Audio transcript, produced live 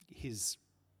his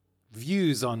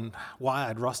views on why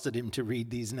I'd rostered him to read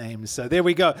these names. So there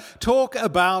we go. Talk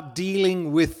about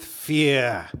dealing with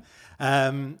fear.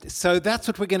 So that's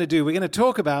what we're going to do. We're going to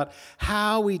talk about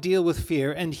how we deal with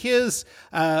fear. And here's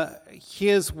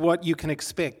what you can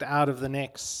expect out of the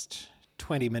next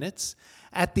 20 minutes.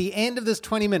 At the end of this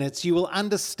 20 minutes, you will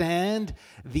understand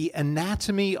the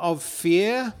anatomy of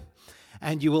fear,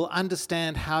 and you will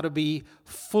understand how to be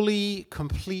fully,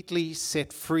 completely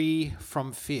set free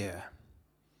from fear.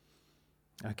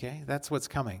 Okay, that's what's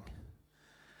coming.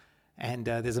 And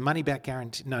there's a money-back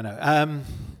guarantee. No.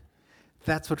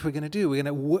 That's what we're going to do. We're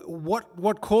going to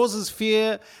what causes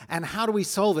fear, and how do we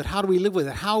solve it? How do we live with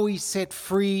it? How are we set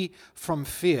free from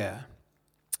fear?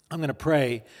 I'm going to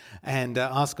pray and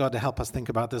ask God to help us think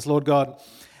about this. Lord God,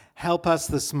 help us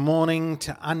this morning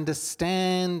to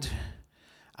understand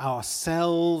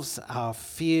ourselves, our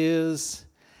fears,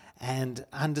 and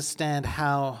understand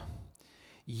how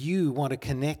you want to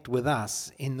connect with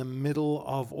us in the middle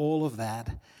of all of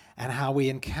that, and how we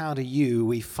encounter you,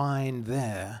 we find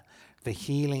there the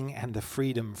healing and the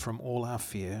freedom from all our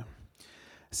fear.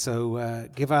 So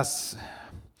give us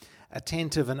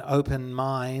attentive and open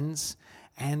minds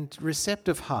and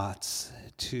receptive hearts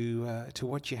to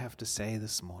what you have to say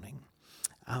this morning.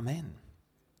 Amen.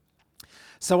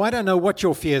 So I don't know what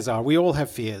your fears are. We all have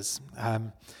fears.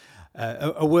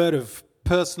 A word of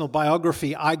personal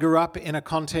biography. I grew up in a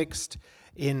context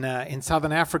in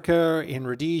Southern Africa, in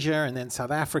Rhodesia, and then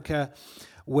South Africa,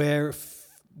 where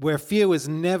fear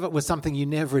was something you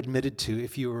never admitted to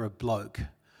if you were a bloke.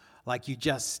 Like you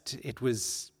just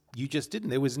didn't.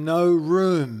 There was no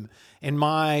room in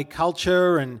my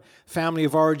culture and family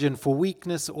of origin for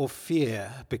weakness or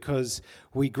fear, because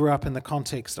we grew up in the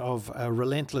context of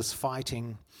relentless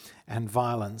fighting and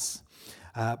violence.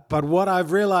 But what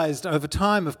I've realized over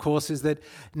time, of course, is that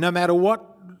no matter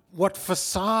what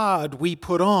facade we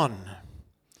put on,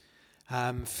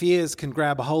 fears can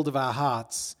grab a hold of our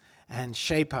hearts and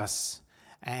shape us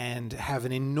and have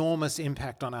an enormous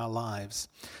impact on our lives.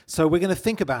 So we're going to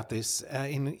think about this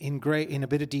in a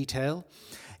bit of detail.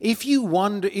 If you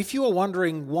are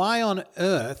wondering why on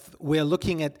earth we're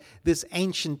looking at this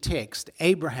ancient text,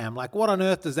 Abraham, like what on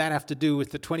earth does that have to do with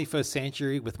the 21st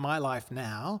century, with my life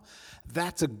now?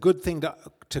 That's a good thing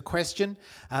to question.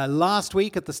 Last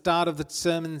week at the start of the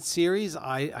sermon series,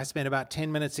 I spent about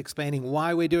 10 minutes explaining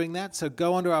why we're doing that. So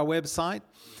go onto our website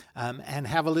and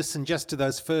have a listen just to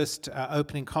those first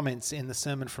opening comments in the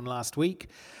sermon from last week.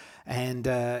 And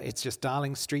it's just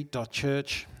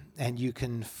darlingstreet.church. And you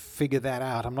can figure that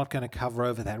out. I'm not going to cover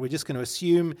over that. We're just going to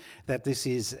assume that this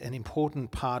is an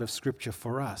important part of Scripture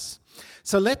for us.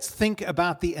 So let's think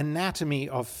about the anatomy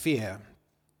of fear.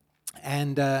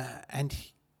 And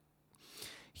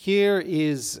here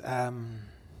is a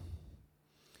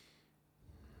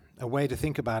way to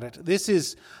think about it. This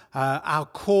is our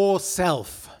core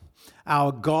self,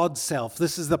 our God self.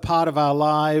 This is the part of our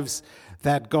lives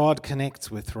that God connects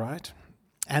with, right?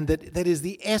 And that is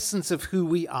the essence of who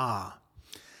we are.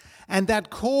 And that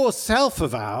core self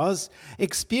of ours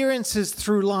experiences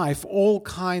through life all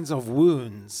kinds of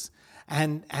wounds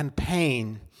and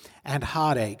pain and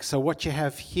heartache. So what you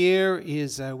have here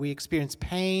is we experience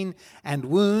pain and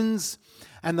wounds,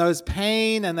 and those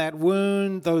pain and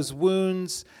those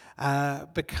wounds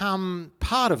become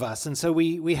part of us. And so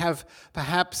we have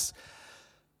perhaps,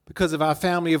 because of our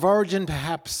family of origin,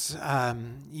 perhaps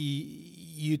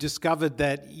you discovered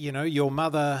that, your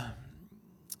mother,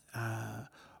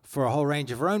 for a whole range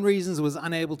of her own reasons, was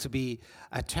unable to be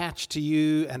attached to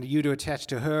you and you to attach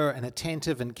to her and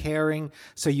attentive and caring.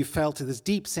 So you felt this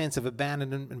deep sense of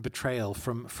abandonment and betrayal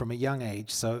from a young age.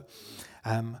 So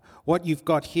what you've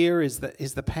got here is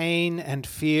the pain and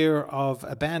fear of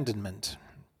abandonment.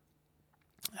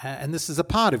 And this is a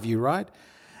part of you, right?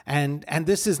 And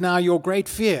this is now your great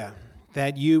fear,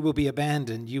 that you will be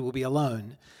abandoned, you will be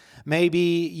alone.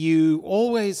 Maybe you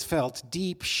always felt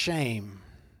deep shame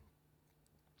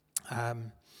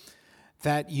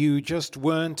that you just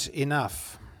weren't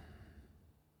enough.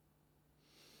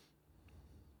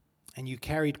 And you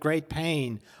carried great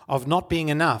pain of not being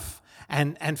enough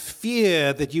and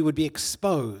fear that you would be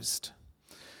exposed.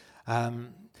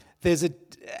 There's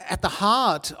at the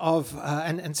heart of,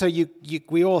 and so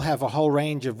we all have a whole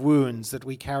range of wounds that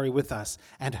we carry with us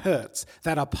and hurts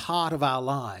that are part of our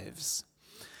lives.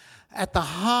 At the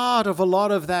heart of a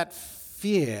lot of that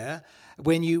fear,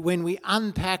 when we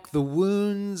unpack the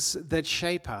wounds that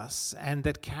shape us and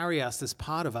that carry us as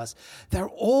part of us, they're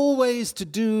always to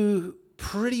do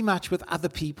pretty much with other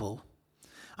people.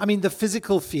 I mean, the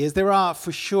physical fears, there are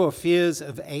for sure fears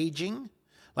of aging,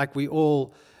 like we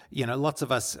all, lots of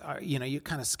us are, you're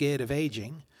kind of scared of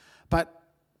aging. But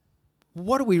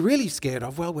what are we really scared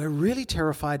of? Well, we're really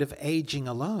terrified of aging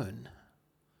alone.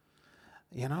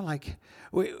 You know, like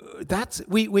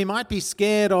we might be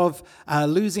scared of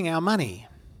losing our money.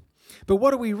 But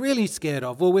what are we really scared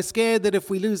of? Well, we're scared that if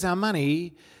we lose our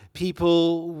money,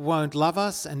 people won't love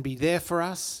us and be there for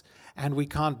us, and we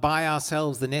can't buy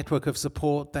ourselves the network of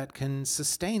support that can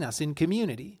sustain us in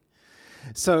community.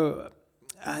 So,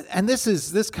 and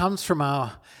this comes from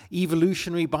our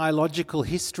evolutionary biological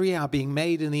history, our being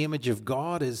made in the image of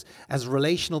God as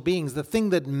relational beings. The thing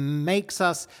that makes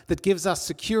us, that gives us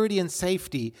security and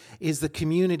safety is the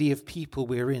community of people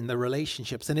we're in, the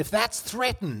relationships. And if that's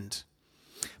threatened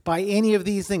by any of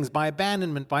these things, by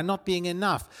abandonment, by not being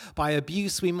enough, by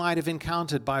abuse we might have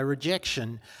encountered, by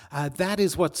rejection, that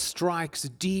is what strikes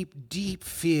deep, deep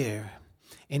fear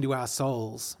into our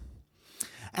souls.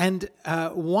 And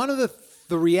one of the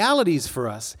realities for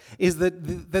us is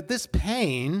that this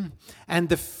pain and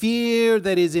the fear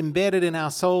that is embedded in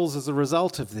our souls as a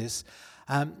result of this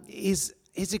is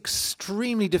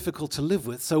extremely difficult to live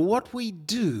with. So what we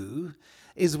do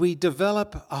is we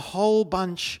develop a whole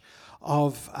bunch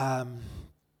of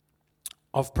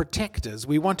protectors.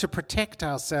 We want to protect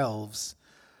ourselves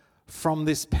from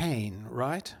this pain,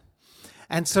 right?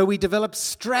 And so we develop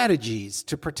strategies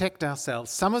to protect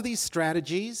ourselves. Some of these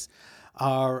strategies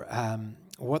are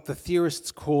what the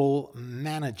theorists call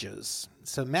managers.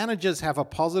 So managers have a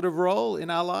positive role in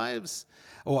our lives,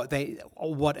 or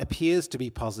what appears to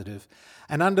be positive.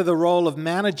 And under the role of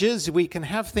managers, we can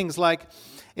have things like,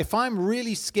 if I'm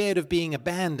really scared of being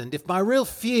abandoned, if my real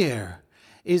fear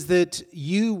is that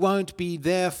you won't be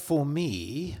there for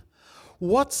me,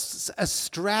 what's a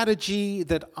strategy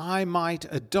that I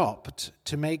might adopt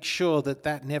to make sure that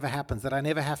that never happens, that I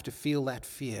never have to feel that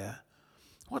fear?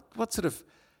 What sort of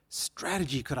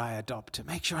strategy could I adopt to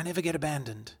make sure I never get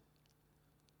abandoned?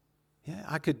 Yeah,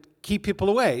 I could keep people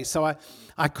away. So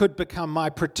I could become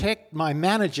my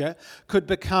manager could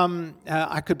become,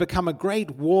 I could become a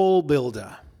great wall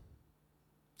builder,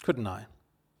 couldn't I?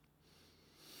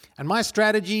 And my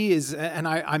strategy is, and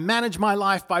I manage my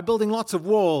life by building lots of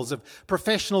walls of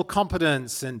professional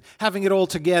competence and having it all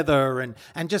together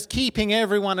and just keeping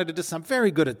everyone at a distance. I'm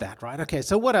very good at that, right? Okay,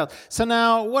 so what else? So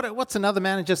now, what's another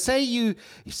manager? Say you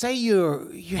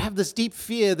have this deep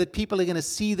fear that people are going to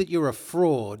see that you're a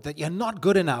fraud, that you're not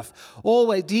good enough.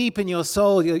 Always deep in your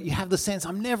soul, you have the sense,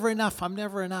 I'm never enough, I'm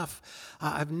never enough.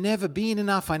 I've never been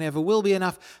enough, I never will be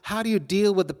enough. How do you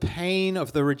deal with the pain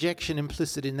of the rejection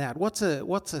implicit in that? What's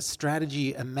a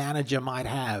strategy a manager might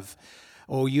have,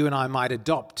 or you and I might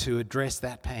adopt to address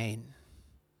that pain?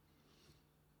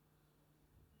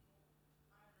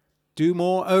 Do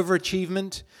more,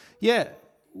 overachievement. Yeah,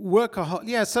 workaholic.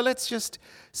 Yeah,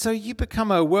 so you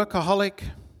become a workaholic,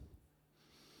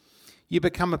 you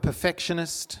become a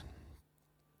perfectionist,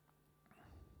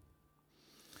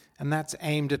 and that's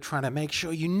aimed at trying to make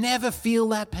sure you never feel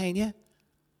that pain, yeah?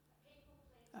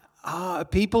 A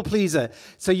people pleaser.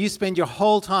 So you spend your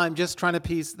whole time just trying to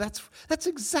please. That's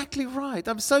exactly right.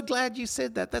 I'm so glad you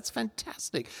said that. That's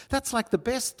fantastic. That's like the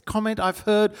best comment I've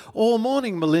heard all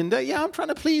morning, Melinda. Yeah, I'm trying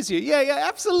to please you. Yeah,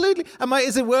 absolutely.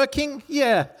 Is it working?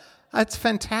 Yeah, that's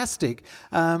fantastic.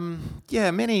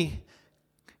 Many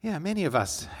of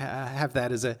us have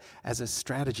that as a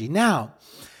strategy. Now,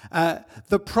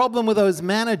 the problem with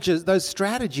those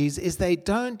strategies, is they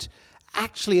don't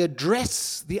actually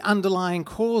address the underlying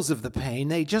cause of the pain.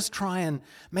 They just try and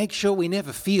make sure we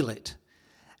never feel it.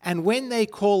 And when they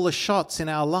call the shots in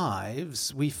our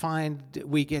lives, we find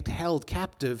we get held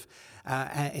captive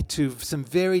to some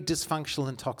very dysfunctional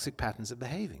and toxic patterns of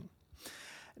behaving.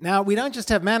 Now, we don't just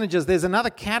have managers. There's another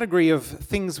category of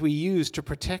things we use to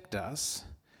protect us,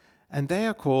 and they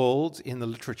are called, in the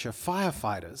literature,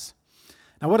 firefighters.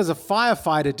 Now, what does a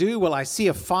firefighter do? Well, I see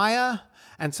a fire,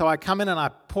 and so I come in and I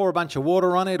pour a bunch of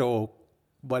water on it, or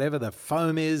whatever the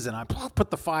foam is, and I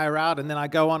put the fire out, and then I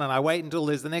go on and I wait until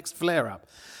there's the next flare-up.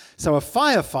 So a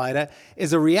firefighter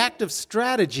is a reactive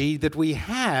strategy that we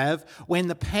have when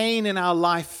the pain in our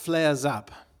life flares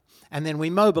up, and then we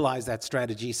mobilize that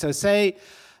strategy. So say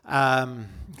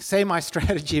my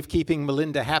strategy of keeping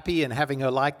Melinda happy and having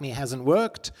her like me hasn't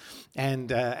worked,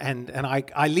 and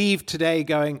I leave today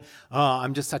going, oh,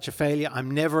 I'm just such a failure.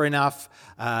 I'm never enough.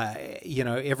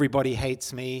 Everybody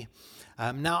hates me.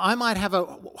 Now I might have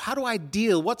how do I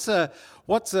deal? What's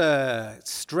a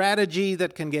strategy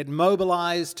that can get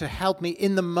mobilized to help me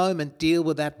in the moment deal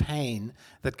with that pain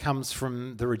that comes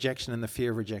from the rejection and the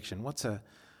fear of rejection? What's a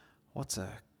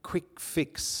quick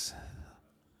fix?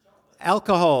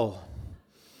 Alcohol.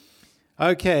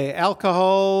 Okay,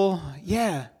 alcohol,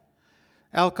 yeah.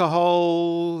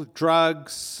 Alcohol,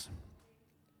 drugs,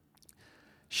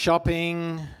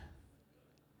 shopping,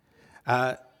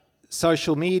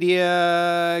 social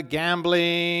media,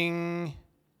 gambling.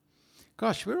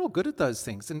 Gosh, we're all good at those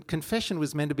things. And confession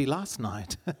was meant to be last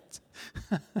night.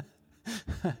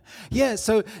 Yeah,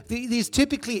 so these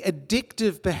typically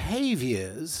addictive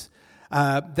behaviors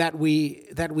that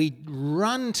we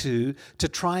run to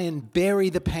try and bury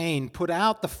the pain, put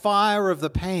out the fire of the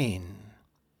pain,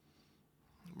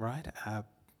 right?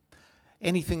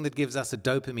 Anything that gives us a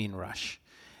dopamine rush,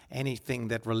 anything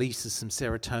that releases some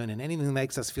serotonin, anything that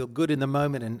makes us feel good in the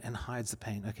moment and hides the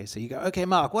pain. Okay, so you go, okay,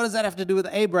 Mark, what does that have to do with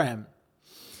Abraham?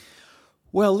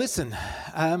 Well, listen,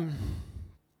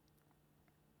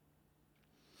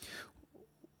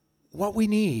 what we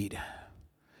need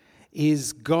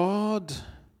is God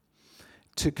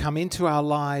to come into our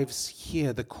lives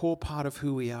here, the core part of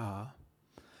who we are,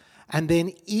 and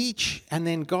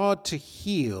then God to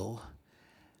heal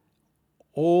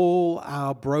all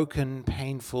our broken,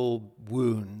 painful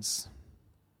wounds.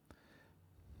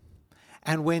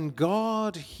 And when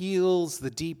God heals the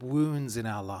deep wounds in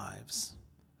our lives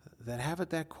that have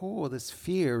at their core this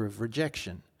fear of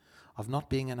rejection, of not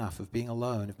being enough, of being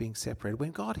alone, of being separated,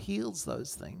 when God heals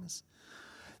those things,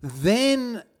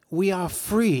 then we are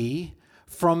free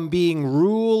from being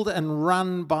ruled and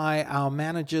run by our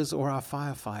managers or our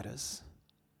firefighters.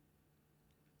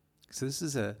 So this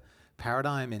is a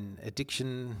paradigm in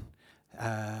addiction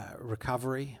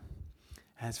recovery,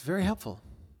 and it's very helpful.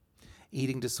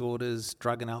 Eating disorders,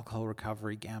 drug and alcohol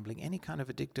recovery, gambling, any kind of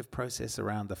addictive process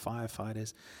around the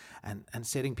firefighters, and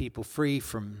setting people free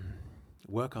from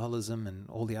workaholism and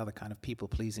all the other kind of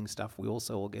people-pleasing stuff we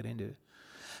also all get into.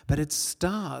 But it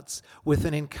starts with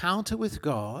an encounter with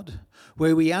God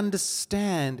where we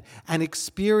understand and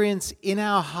experience in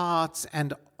our hearts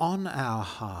and on our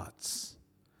hearts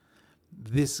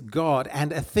this God,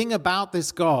 and a thing about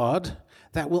this God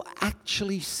that will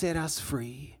actually set us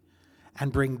free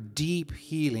and bring deep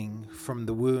healing from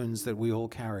the wounds that we all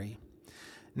carry.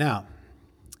 Now,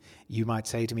 you might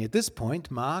say to me at this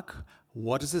point, Mark,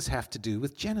 what does this have to do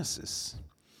with Genesis?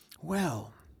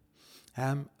 Well,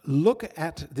 look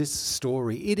at this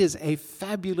story. It is a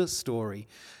fabulous story.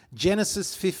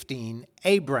 Genesis 15,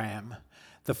 Abraham,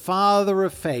 the father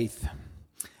of faith.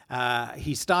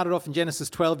 He started off in Genesis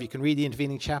 12. You can read the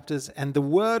intervening chapters. And the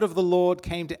word of the Lord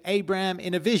came to Abraham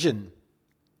in a vision.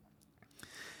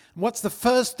 What's the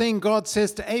first thing God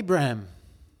says to Abraham?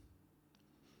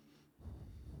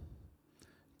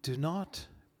 Do not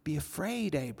be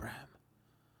afraid, Abraham.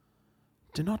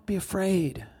 Do not be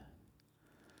afraid.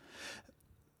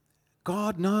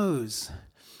 God knows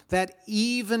that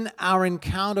even our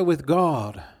encounter with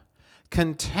God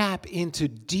can tap into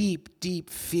deep, deep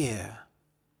fear.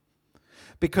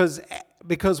 Because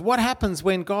what happens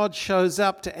when God shows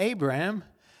up to Abraham?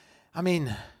 I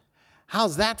mean,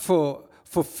 how's that for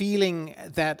feeling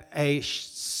that a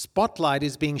spotlight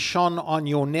is being shone on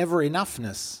your never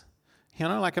enoughness? You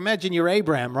know, like imagine you're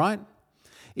Abraham, right?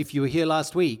 If you were here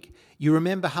last week, you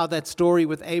remember how that story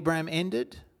with Abraham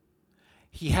ended?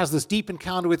 He has this deep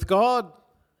encounter with God.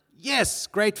 Yes,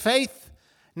 great faith.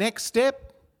 Next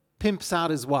step, pimps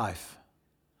out his wife,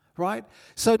 right?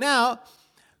 So now,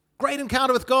 great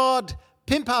encounter with God,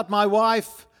 pimp out my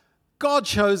wife. God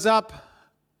shows up,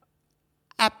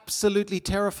 absolutely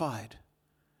terrified.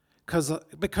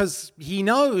 Because he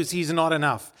knows he's not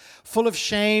enough. Full of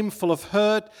shame, full of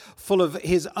hurt, full of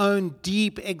his own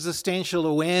deep existential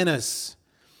awareness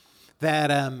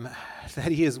that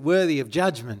he is worthy of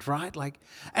judgment, right?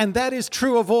 And that is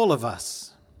true of all of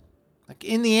us.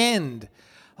 In the end,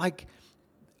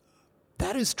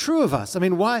 that is true of us. I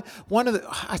mean, I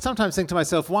sometimes think to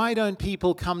myself, why don't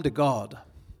people come to God?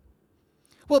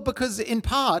 Well, because in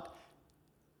part,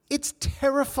 it's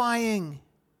terrifying.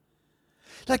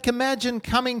 Imagine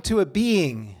coming to a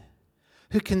being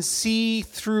who can see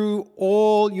through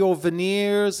all your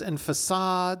veneers and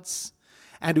facades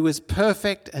and who is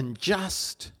perfect and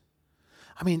just.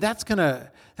 I mean, that's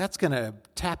gonna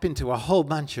tap into a whole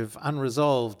bunch of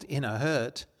unresolved inner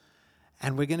hurt,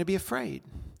 and we're going to be afraid.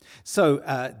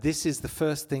 So this is the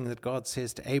first thing that God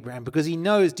says to Abraham, because he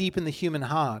knows deep in the human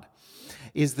heart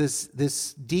is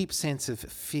this deep sense of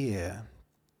fear.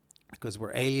 Because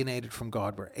we're alienated from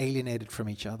God, we're alienated from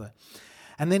each other.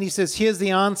 And then he says, here's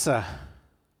the answer.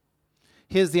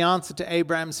 Here's the answer to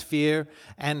Abraham's fear.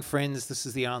 And friends, this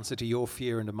is the answer to your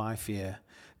fear and to my fear.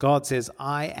 God says,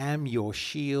 I am your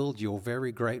shield, your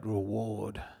very great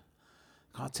reward.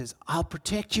 God says, I'll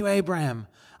protect you, Abraham.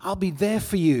 I'll be there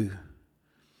for you.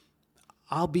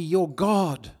 I'll be your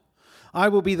God. I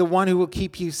will be the one who will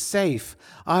keep you safe.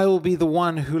 I will be the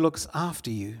one who looks after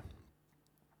you.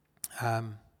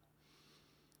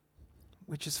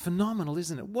 which is phenomenal,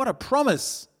 isn't it? What a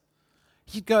promise.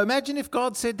 You'd go, imagine if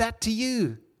God said that to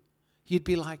you. You'd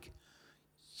be like,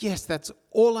 yes, that's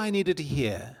all I needed to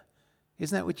hear.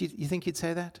 Isn't that what you think you'd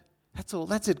say that? That's all.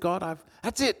 That's it, God.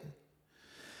 That's it.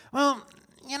 Well,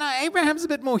 Abraham's a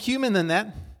bit more human than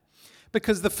that,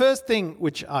 because the first thing,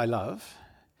 which I love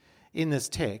in this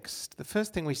text, the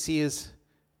first thing we see is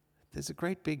there's a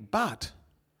great big but.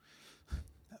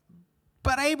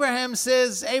 But Abraham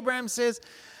says,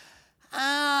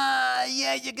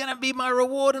 yeah, you're going to be my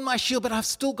reward and my shield, but I've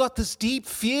still got this deep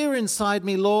fear inside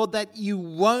me, Lord, that you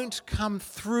won't come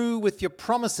through with your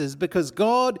promises, because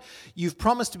God, you've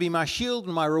promised to be my shield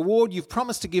and my reward. You've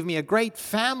promised to give me a great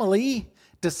family,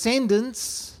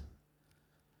 descendants,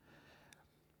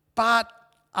 but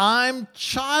I'm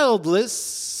childless,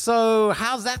 so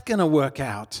how's that going to work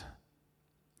out?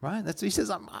 Right? That's what he says,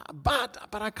 but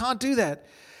I can't do that.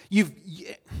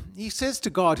 He says to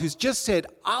God, who's just said,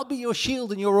 I'll be your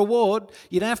shield and your reward.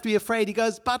 You don't have to be afraid. He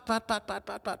goes, but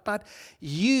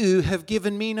you have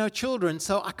given me no children,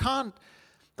 so I can't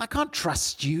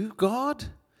trust you, God,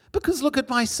 because look at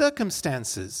my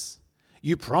circumstances.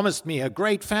 You promised me a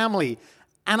great family,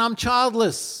 and I'm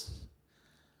childless.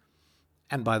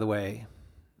 And by the way,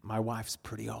 my wife's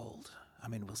pretty old. I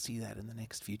mean, we'll see that in the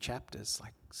next few chapters.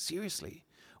 Like, seriously,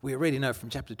 we already know from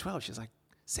chapter 12, she's like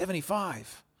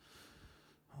 75.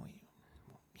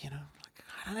 I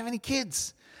don't have any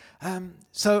kids.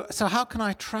 So how can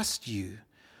I trust you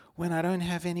when I don't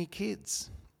have any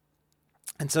kids?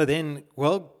 And so then,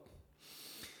 God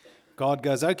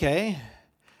goes, okay,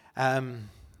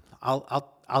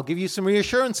 I'll give you some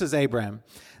reassurances, Abraham.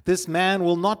 This man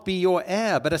will not be your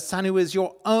heir, but a son who is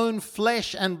your own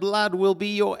flesh and blood will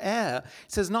be your heir.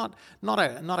 It says not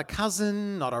a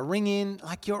cousin, not a ring-in,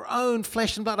 like your own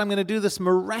flesh and blood. I'm going to do this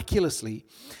miraculously.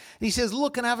 And he says,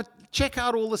 look and check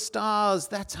out all the stars.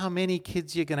 That's how many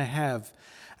kids you're going to have.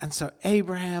 And so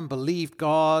Abraham believed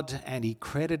God, and he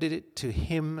credited it to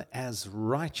him as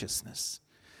righteousness.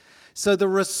 So the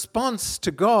response to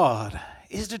God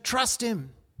is to trust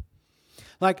him.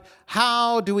 Like,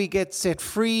 how do we get set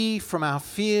free from our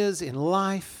fears in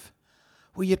life?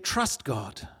 Well, you trust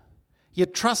God. You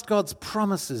trust God's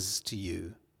promises to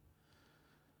you.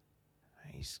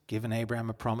 He's given Abraham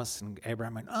a promise, and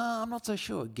Abraham went, I'm not so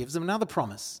sure. Gives him another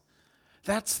promise.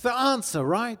 That's the answer,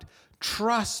 right?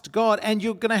 Trust God, and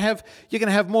you're going to have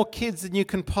more kids than you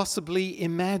can possibly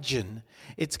imagine.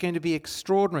 It's going to be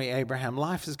extraordinary, Abraham.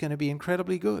 Life is going to be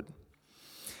incredibly good.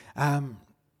 And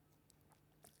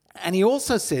he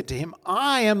also said to him,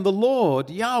 I am the Lord,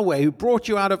 Yahweh, who brought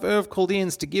you out of Ur of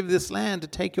Chaldeans to give this land, to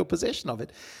take your possession of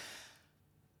it.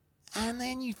 And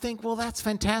then you think, well, that's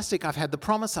fantastic. I've had the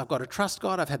promise. I've got to trust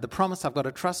God. I've had the promise. I've got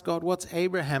to trust God. What's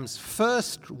Abraham's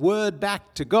first word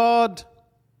back to God?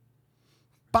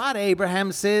 But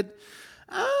Abraham said,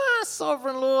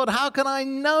 sovereign Lord, how can I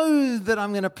know that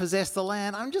I'm going to possess the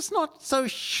land? I'm just not so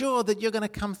sure that you're going to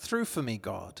come through for me,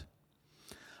 God.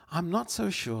 I'm not so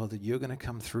sure that you're going to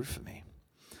come through for me.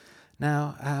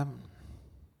 Now,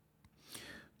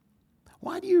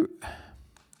 why do you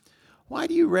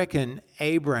reckon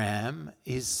Abraham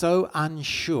is so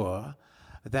unsure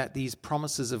that these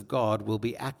promises of God will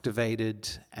be activated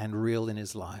and real in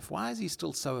his life? Why is he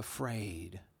still so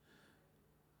afraid?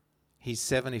 He's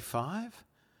 75?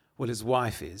 Well, his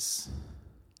wife is.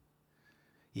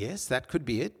 Yes, that could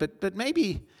be it. But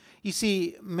maybe, you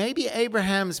see, maybe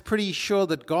Abraham's pretty sure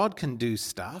that God can do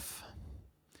stuff.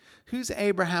 Who's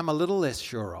Abraham a little less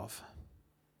sure of?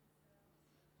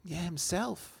 Yeah,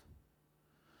 himself.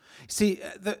 See,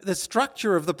 the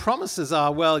structure of the promises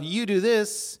are, well, you do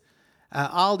this,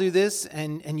 I'll do this,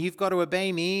 and you've got to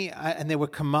obey me. And there were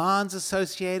commands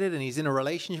associated, and he's in a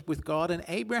relationship with God. And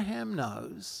Abraham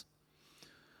knows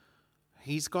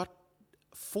he's got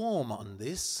form on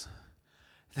this.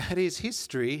 That his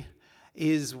history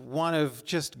is one of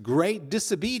just great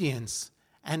disobedience.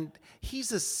 And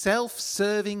he's a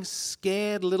self-serving,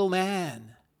 scared little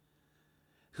man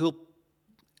who'll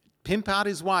pimp out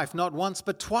his wife not once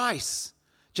but twice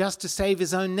just to save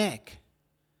his own neck.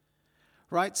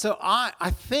 Right? So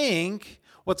I think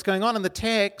what's going on in the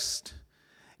text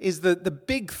is the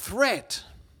big threat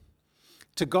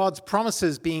to God's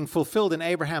promises being fulfilled in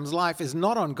Abraham's life is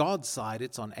not on God's side,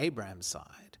 it's on Abraham's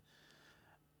side.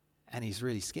 And he's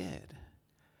really scared.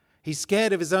 He's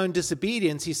scared of his own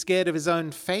disobedience. He's scared of his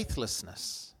own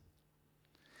faithlessness.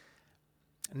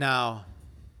 Now,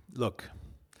 look,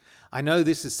 I know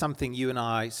this is something you and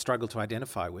I struggle to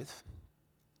identify with.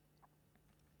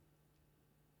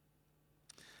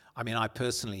 I mean, I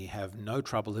personally have no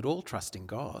trouble at all trusting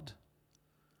God.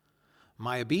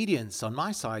 My obedience on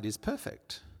my side is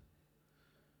perfect.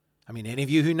 I mean, any of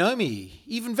you who know me,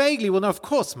 even vaguely, will know, of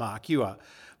course, Mark, you are.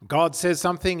 God says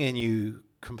something and you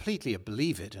completely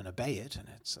believe it and obey it. And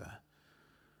it's,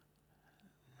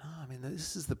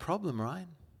 this is the problem, right?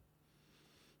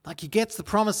 Like he gets the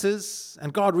promises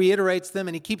and God reiterates them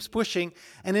and he keeps pushing.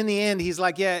 And in the end, he's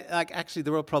like, actually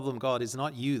the real problem, God, is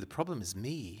not you. The problem is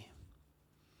me.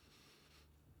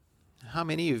 How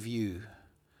many of you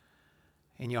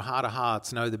in your heart of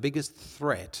hearts know the biggest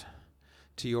threat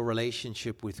to your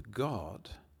relationship with God,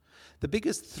 the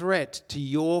biggest threat to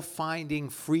your finding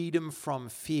freedom from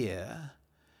fear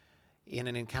in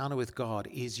an encounter with God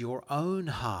is your own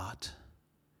heart?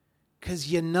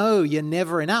 Because you know you're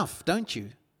never enough, don't you?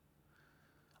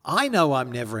 I know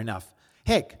I'm never enough.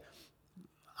 Heck,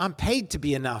 I'm paid to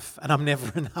be enough, and I'm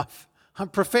never enough. I'm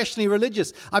professionally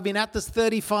religious. I've been at this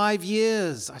 35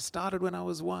 years. I started when I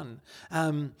was 1.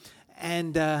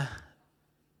 And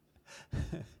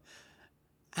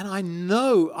I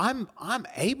know I'm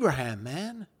Abraham,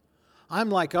 man. I'm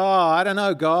like, I don't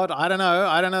know, God. I don't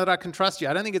know that I can trust you.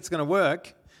 I don't think it's going to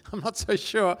work. I'm not so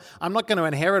sure. I'm not going to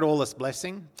inherit all this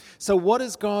blessing. So what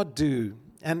does God do?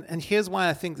 And here's why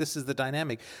I think this is the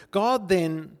dynamic. God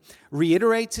then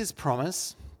reiterates his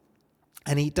promise,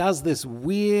 and he does this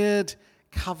weird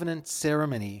covenant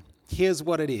ceremony. Here's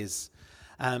what it is.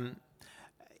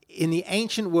 In the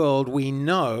ancient world, we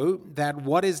know that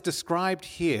what is described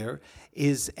here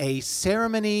is a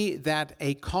ceremony that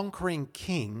a conquering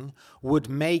king would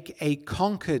make a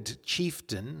conquered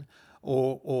chieftain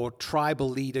or tribal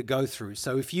leader go through.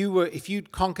 So if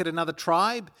you'd conquered another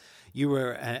tribe, you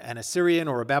were an Assyrian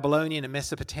or a Babylonian, a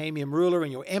Mesopotamian ruler,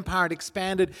 and your empire had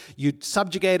expanded. You'd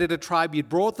subjugated a tribe. You'd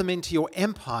brought them into your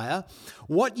empire.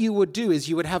 What you would do is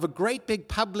you would have a great big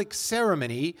public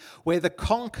ceremony where the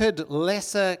conquered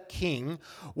lesser king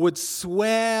would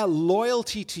swear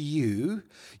loyalty to you.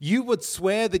 You would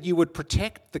swear that you would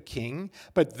protect the king,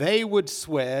 but they would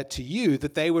swear to you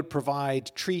that they would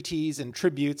provide treaties and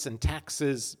tributes and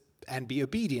taxes and be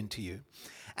obedient to you.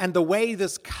 And the way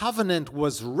this covenant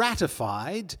was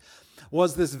ratified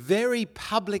was this very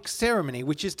public ceremony,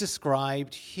 which is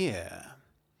described here.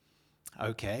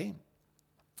 Okay.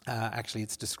 Actually,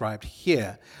 it's described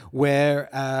here, where...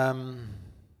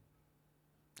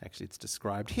 it's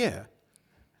described here.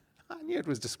 I knew it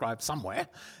was described somewhere.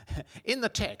 In the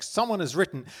text, someone has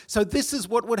written. So this is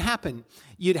what would happen.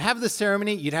 You'd have the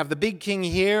ceremony, you'd have the big king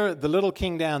here, the little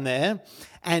king down there,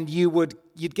 and you'd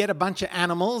get a bunch of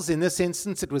animals. In this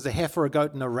instance, it was a heifer, a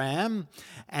goat, and a ram,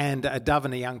 and a dove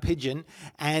and a young pigeon,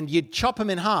 and you'd chop them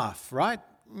in half, right?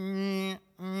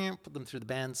 Put them through the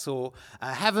bandsaw,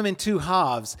 have them in 2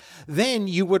 halves. Then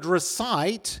you would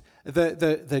recite,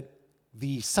 the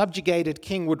subjugated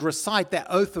king would recite their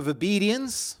oath of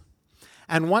obedience.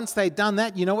 And once they'd done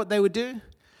that, you know what they would do?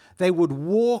 They would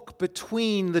walk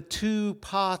between the 2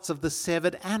 parts of the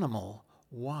severed animal.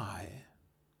 Why?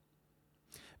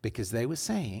 Because they were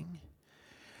saying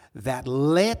that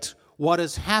let what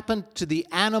has happened to the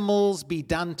animals be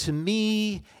done to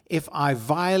me if I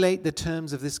violate the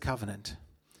terms of this covenant.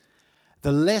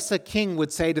 The lesser king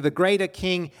would say to the greater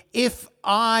king, if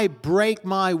I break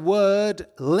my word,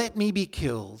 let me be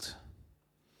killed.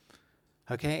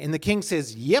 Okay, and the king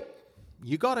says, yep,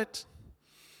 you got it.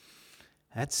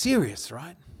 That's serious,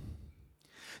 right?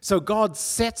 So God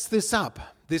sets this up.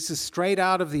 This is straight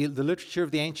out of the literature of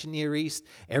the ancient Near East.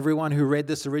 Everyone who read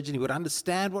this originally would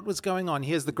understand what was going on.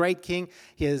 Here's the great king.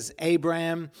 Here's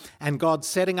Abraham. And God's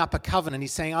setting up a covenant.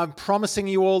 He's saying, I'm promising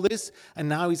you all this. And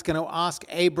now he's going to ask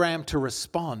Abraham to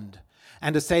respond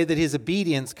and to say that his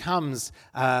obedience comes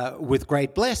with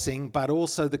great blessing, but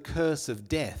also the curse of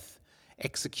death,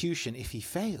 execution if he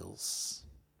fails.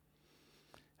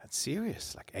 That's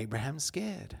serious. Like Abraham's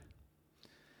scared.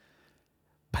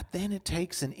 But then it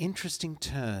takes an interesting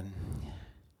turn.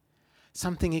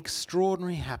 Something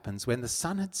extraordinary happens. When the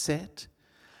sun had set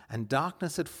and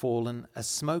darkness had fallen, a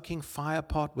smoking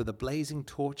firepot with a blazing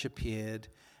torch appeared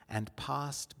and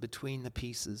passed between the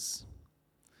pieces.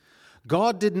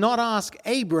 God did not ask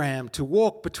Abraham to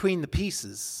walk between the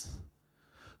pieces.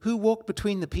 Who walked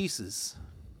between the pieces?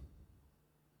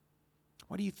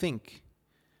 What do you think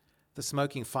the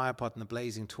smoking firepot and the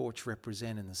blazing torch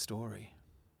represent in the story?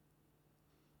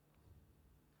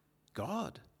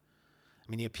 God. I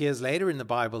mean, he appears later in the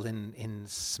Bible in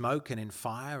smoke and in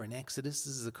fire in Exodus.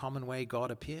 This is a common way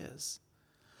God appears.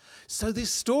 So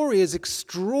this story is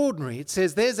extraordinary. It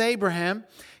says there's Abraham.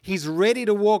 He's ready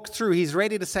to walk through. He's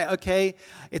ready to say, okay,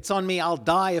 it's on me. I'll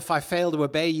die if I fail to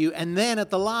obey you. And then at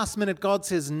the last minute, God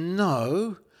says,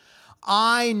 no,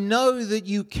 I know that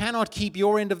you cannot keep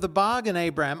your end of the bargain,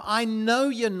 Abraham. I know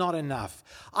you're not enough.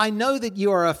 I know that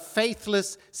you are a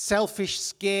faithless, selfish,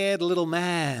 scared little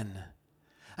man.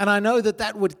 And I know that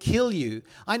that would kill you.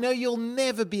 I know you'll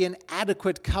never be an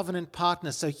adequate covenant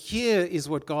partner. So here is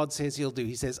what God says he'll do.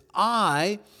 He says,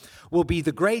 I will be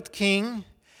the great king,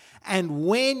 and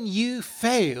when you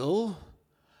fail,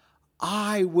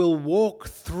 I will walk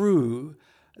through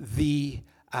the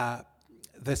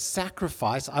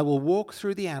sacrifice. I will walk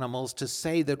through the animals to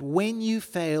say that when you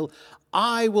fail,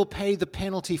 I will pay the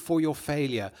penalty for your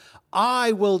failure.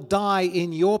 I will die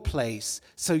in your place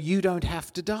so you don't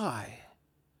have to die.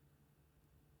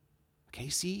 Okay,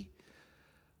 see?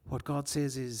 What God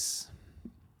says is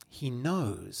he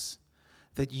knows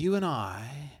that you and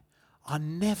I are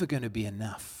never going to be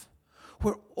enough.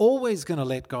 We're always going to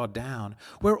let God down.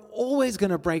 We're always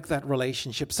going to break that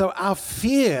relationship. So our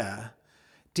fear,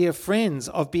 dear friends,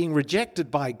 of being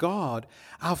rejected by God,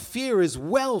 our fear is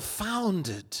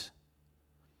well-founded.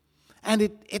 And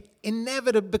it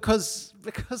inevitably, because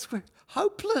we're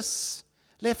hopeless,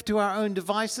 left to our own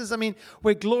devices. I mean,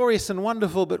 we're glorious and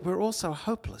wonderful, but we're also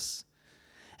hopeless.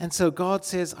 And so God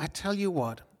says, I tell you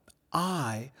what,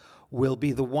 I will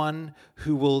be the one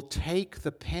who will take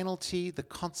the penalty, the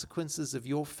consequences of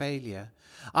your failure.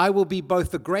 I will be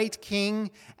both the great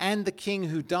king and the king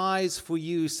who dies for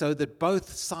you so that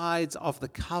both sides of the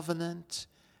covenant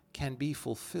can be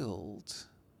fulfilled.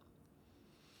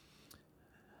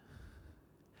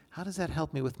 How does that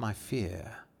help me with my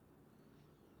fear?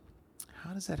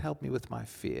 How does that help me with my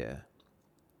fear?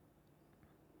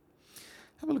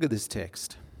 Have a look at this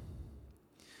text.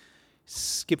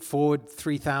 Skip forward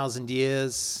 3,000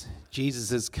 years. Jesus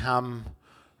has come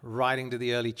writing to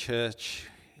the early church.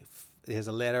 There's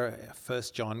a letter, 1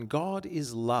 John. God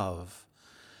is love.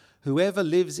 Whoever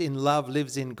lives in love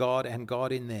lives in God and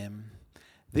God in them.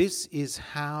 This is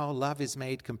how love is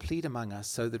made complete among us,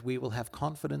 so that we will have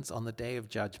confidence on the day of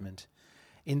judgment.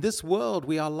 In this world,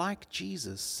 we are like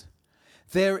Jesus.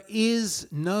 There is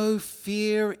no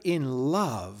fear in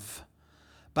love,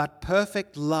 but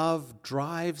perfect love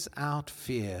drives out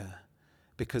fear,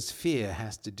 because fear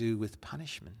has to do with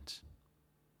punishment.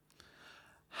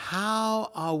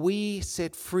 How are we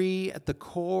set free at the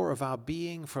core of our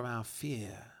being from our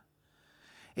fear?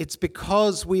 It's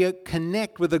because we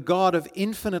connect with a God of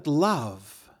infinite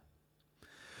love,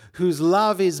 whose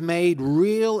love is made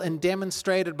real and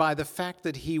demonstrated by the fact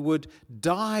that he would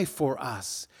die for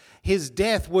us. His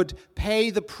death would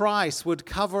pay the price, would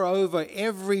cover over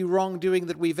every wrongdoing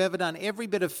that we've ever done, every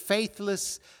bit of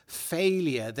faithless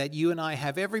failure that you and I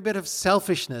have, every bit of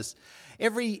selfishness,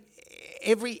 every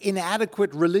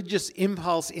inadequate religious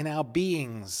impulse in our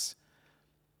beings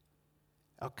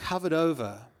are covered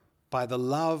over by the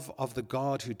love of the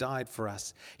God who died for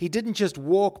us. He didn't just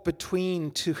walk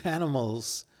between two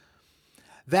animals.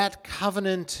 That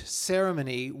covenant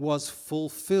ceremony was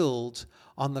fulfilled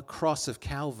on the cross of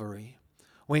Calvary,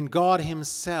 when God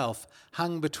himself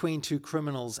hung between two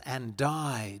criminals and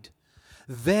died.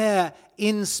 There,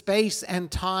 in space and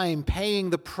time, paying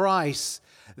the price,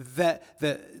 the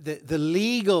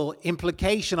legal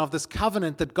implication of this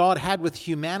covenant that God had with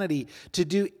humanity to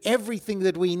do everything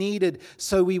that we needed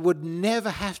so we would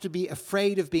never have to be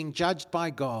afraid of being judged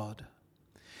by God.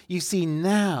 You see,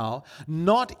 now,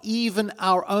 not even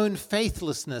our own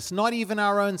faithlessness, not even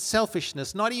our own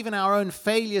selfishness, not even our own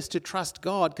failures to trust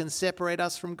God can separate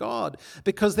us from God,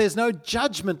 because there's no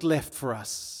judgment left for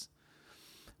us.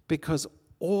 Because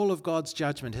all of God's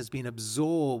judgment has been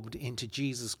absorbed into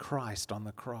Jesus Christ on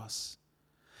the cross.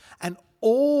 And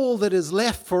all that is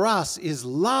left for us is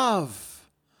love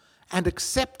and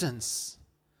acceptance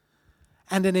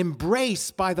and an embrace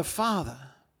by the Father.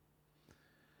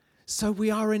 So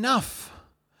we are enough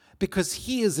because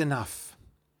he is enough.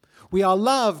 We are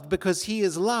loved because he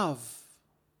is love.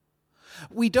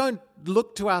 We don't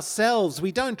look to ourselves.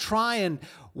 We don't try and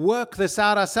work this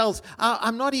out ourselves.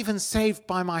 I'm not even saved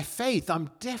by my faith. I'm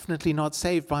definitely not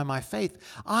saved by my faith.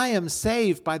 I am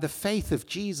saved by the faith of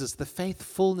Jesus, the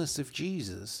faithfulness of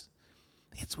Jesus.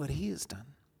 It's what he has done.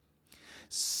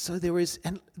 So there is,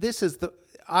 and this is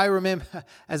I remember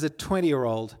as a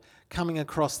 20-year-old coming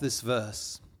across this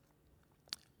verse.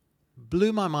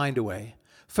 Blew my mind away.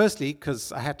 Firstly,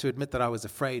 because I had to admit that I was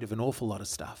afraid of an awful lot of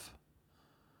stuff.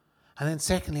 And then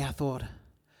secondly, I thought,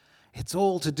 it's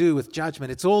all to do with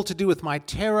judgment. It's all to do with my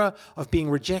terror of being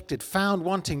rejected, found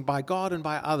wanting by God and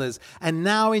by others. And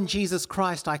now in Jesus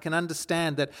Christ, I can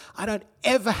understand that I don't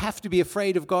ever have to be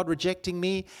afraid of God rejecting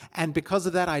me. And because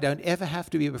of that, I don't ever have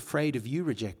to be afraid of you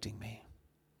rejecting me.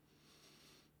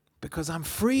 Because I'm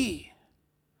free.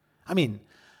 I mean,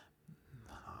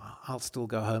 I'll still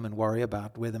go home and worry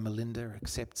about whether Melinda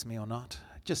accepts me or not,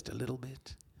 just a little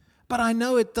bit. But I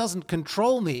know it doesn't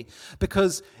control me,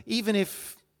 because even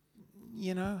if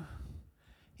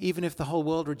the whole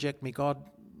world reject me, God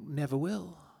never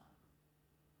will.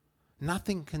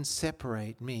 Nothing can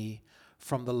separate me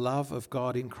from the love of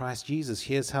God in Christ Jesus.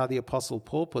 Here's how the Apostle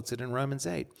Paul puts it in Romans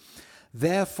 8.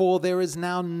 Therefore, there is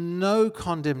now no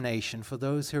condemnation for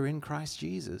those who are in Christ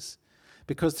Jesus,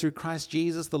 because through Christ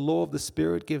Jesus, the law of the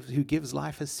Spirit who gives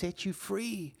life has set you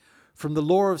free from the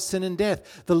law of sin and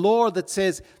death. The law that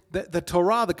says, the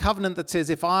Torah, the covenant that says,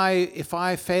 if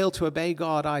I fail to obey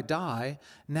God, I die.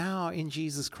 Now in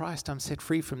Jesus Christ, I'm set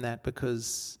free from that,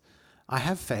 because I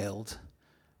have failed,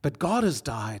 but God has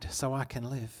died so I can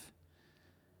live.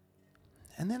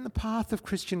 And then the path of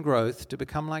Christian growth to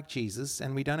become like Jesus,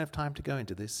 and we don't have time to go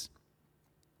into this.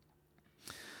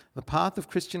 The path of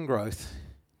Christian growth,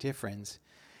 dear friends,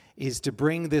 is to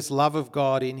bring this love of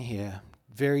God in here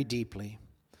very deeply,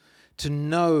 to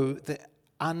know the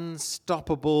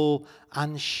unstoppable,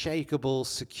 unshakable,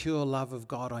 secure love of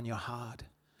God on your heart,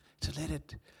 to let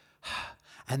it,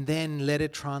 and then let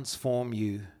it transform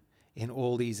you in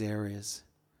all these areas,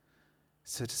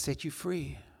 so to set you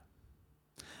free.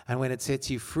 And when it sets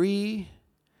you free,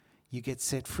 you get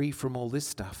set free from all this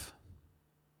stuff.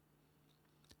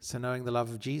 So knowing the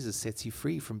love of Jesus sets you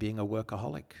free from being a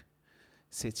workaholic,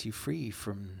 sets you free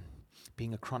from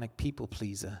being a chronic people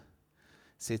pleaser,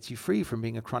 sets you free from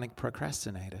being a chronic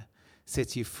procrastinator,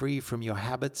 sets you free from your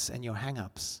habits and your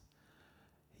hang-ups,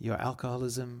 your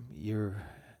alcoholism, your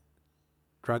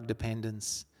drug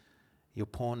dependence, your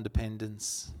porn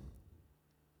dependence,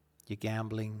 your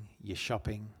gambling, your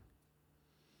shopping,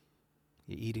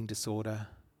 your eating disorder.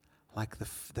 Like the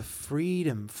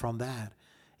freedom from that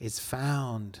is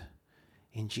found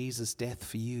in Jesus' death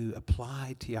for you,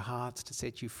 applied to your hearts to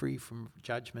set you free from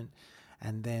judgment,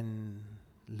 and then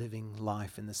living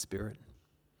life in the Spirit.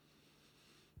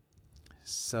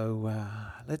 So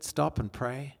let's stop and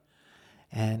pray.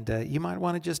 And you might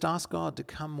want to just ask God to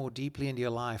come more deeply into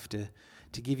your life, to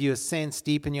give you a sense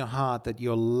deep in your heart that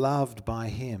you're loved by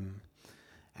Him,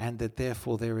 and that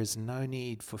therefore there is no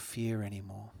need for fear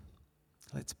anymore.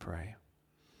 Let's pray.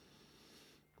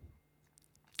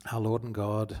 Our Lord and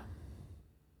God,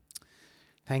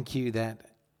 thank you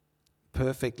that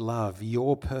perfect love,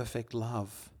 your perfect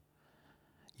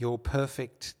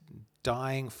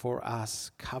dying for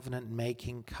us,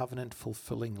 covenant-making,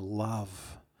 covenant-fulfilling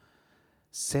love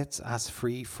sets us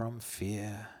free from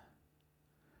fear.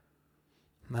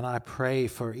 And I pray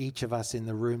for each of us in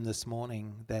the room this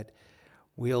morning that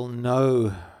we'll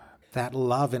know that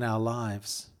love in our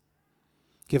lives.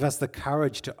 Give us the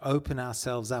courage to open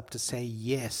ourselves up, to say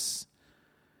yes,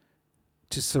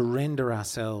 to surrender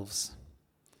ourselves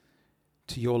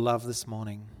to your love this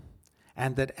morning.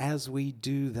 And that as we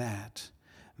do that,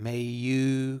 may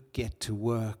you get to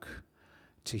work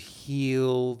to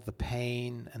heal the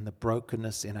pain and the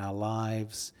brokenness in our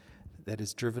lives that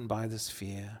is driven by this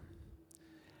fear,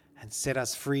 and set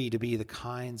us free to be the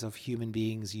kinds of human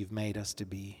beings you've made us to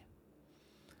be.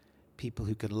 People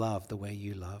who can love the way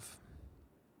you love.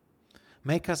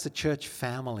 Make us a church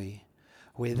family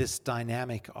where this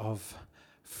dynamic of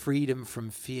freedom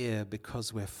from fear,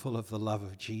 because we're full of the love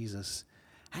of Jesus,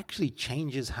 actually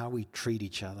changes how we treat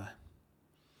each other.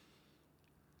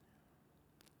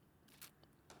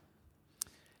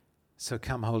 So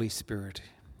come, Holy Spirit.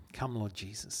 Come, Lord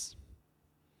Jesus.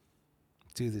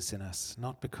 Do this in us,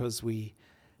 not because we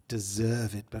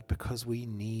deserve it, but because we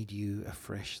need you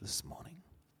afresh this morning.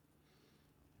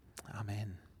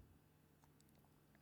 Amen.